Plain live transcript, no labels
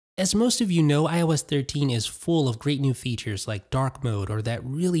As most of you know, iOS 13 is full of great new features like dark mode or that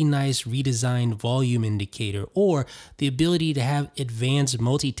really nice redesigned volume indicator or the ability to have advanced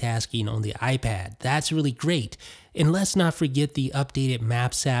multitasking on the iPad. That's really great. And let's not forget the updated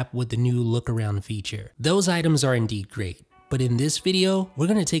Maps app with the new look around feature. Those items are indeed great. But in this video, we're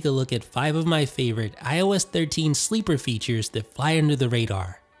going to take a look at 5 of my favorite iOS 13 sleeper features that fly under the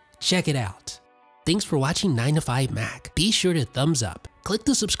radar. Check it out. Thanks for watching 9 to 5 Mac. Be sure to thumbs up, click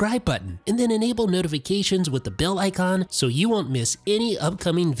the subscribe button, and then enable notifications with the bell icon so you won't miss any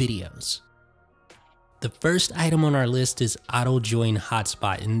upcoming videos. The first item on our list is Auto Join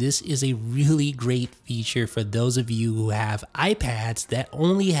Hotspot, and this is a really great feature for those of you who have iPads that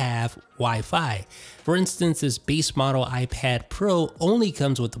only have Wi-Fi. For instance, this base model iPad Pro only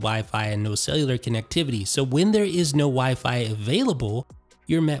comes with Wi-Fi and no cellular connectivity, so when there is no Wi-Fi available,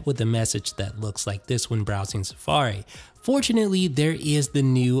 you're met with a message that looks like this when browsing Safari. Fortunately, there is the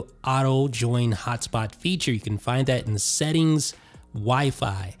new Auto Join Hotspot feature. You can find that in Settings,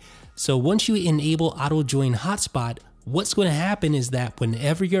 Wi-Fi. So once you enable Auto Join Hotspot, what's going to happen is that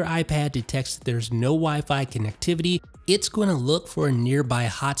whenever your iPad detects that there's no Wi-Fi connectivity, it's going to look for a nearby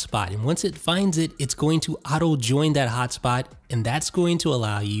hotspot. And once it finds it, it's going to auto join that hotspot, and that's going to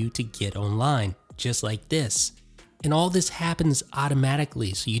allow you to get online, just like this. And all this happens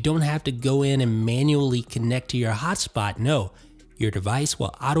automatically, so you don't have to go in and manually connect to your hotspot. No, your device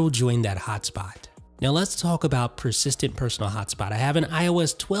will auto join that hotspot. Now let's talk about persistent personal hotspot. I have an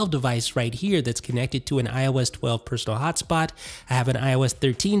iOS 12 device right here that's connected to an iOS 12 personal hotspot. I have an iOS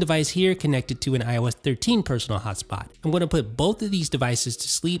 13 device here connected to an iOS 13 personal hotspot. I'm going to put both of these devices to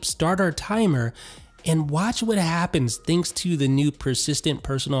sleep, start our timer, and watch what happens thanks to the new persistent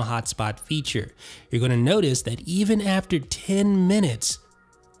personal hotspot feature. You're going to notice that even after 10 minutes,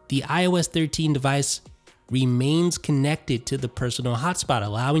 the iOS 13 device remains connected to the personal hotspot,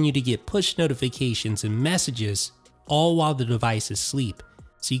 allowing you to get push notifications and messages all while the device is asleep.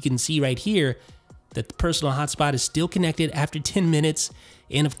 So you can see right here that the personal hotspot is still connected after 10 minutes.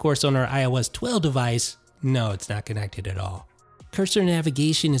 And of course on our iOS 12 device, no, it's not connected at all. Cursor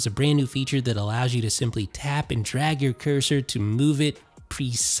navigation is a brand new feature that allows you to simply tap and drag your cursor to move it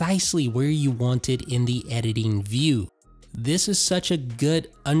precisely where you want it in the editing view. This is such a good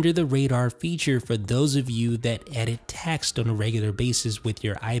under the radar feature for those of you that edit text on a regular basis with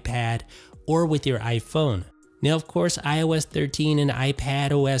your iPad or with your iPhone. Now, of course, iOS 13 and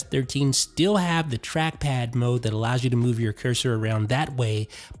iPadOS 13 still have the trackpad mode that allows you to move your cursor around that way,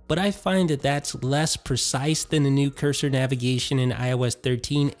 but I find that that's less precise than the new cursor navigation in iOS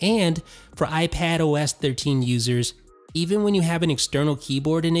 13, and for iPadOS 13 users, even when you have an external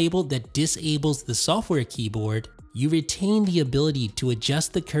keyboard enabled that disables the software keyboard, you retain the ability to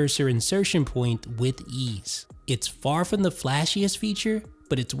adjust the cursor insertion point with ease. It's far from the flashiest feature,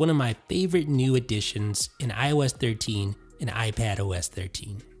 but it's one of my favorite new additions in iOS 13 and iPadOS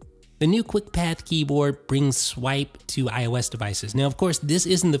 13. The new Quick Path keyboard brings swipe to iOS devices. Now, of course, this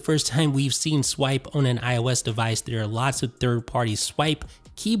isn't the first time we've seen swipe on an iOS device. There are lots of third-party swipe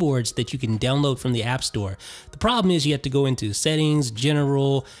keyboards that you can download from the App Store. The problem is you have to go into Settings,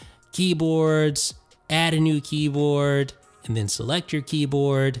 General, Keyboards, add a new keyboard, and then select your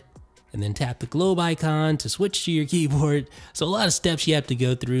keyboard, and then tap the globe icon to switch to your keyboard. So a lot of steps you have to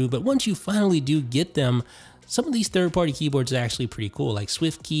go through, but once you finally do get them, some of these third-party keyboards are actually pretty cool, like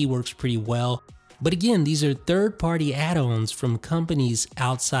SwiftKey works pretty well. But again, these are third-party add-ons from companies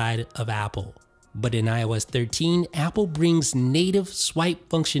outside of Apple. But in iOS 13, Apple brings native swipe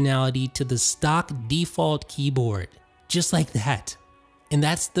functionality to the stock default keyboard, just like that. And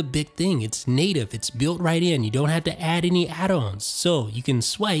that's the big thing, it's native, it's built right in, you don't have to add any add-ons. So you can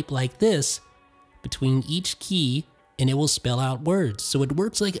swipe like this between each key and it will spell out words. So it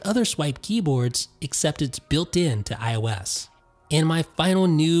works like other swipe keyboards, except it's built into iOS. And my final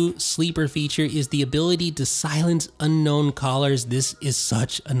new sleeper feature is the ability to silence unknown callers. This is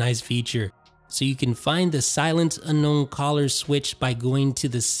such a nice feature. So you can find the silence unknown callers switch by going to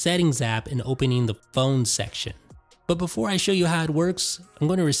the Settings app and opening the Phone section. But before I show you how it works, I'm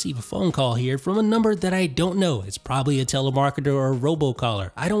going to receive a phone call here from a number that I don't know. It's probably a telemarketer or a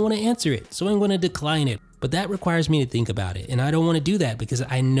robocaller. I don't want to answer it, so I'm going to decline it. But that requires me to think about it, and I don't want to do that because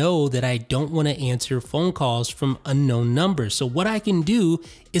I know that I don't want to answer phone calls from unknown numbers. So what I can do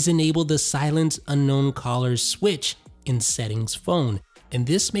is enable the silence unknown callers switch in Settings Phone. And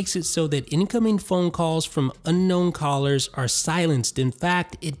this makes it so that incoming phone calls from unknown callers are silenced. In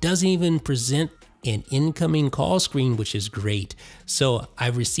fact, it doesn't even present an incoming call screen, which is great. So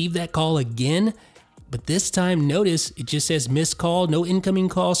I've received that call again, but this time notice it just says missed call, no incoming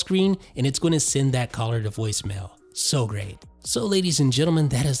call screen, and it's going to send that caller to voicemail. So great. So ladies and gentlemen,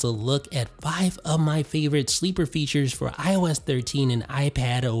 that is a look at 5 of my favorite sleeper features for iOS 13 and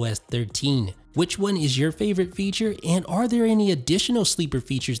iPadOS 13. Which one is your favorite feature, and are there any additional sleeper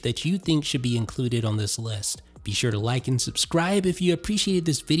features that you think should be included on this list? Be sure to like and subscribe if you appreciated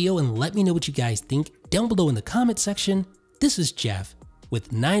this video, and let me know what you guys think down below in the comment section. This is Jeff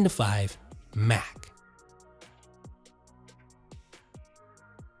with 9 to 5 Mac.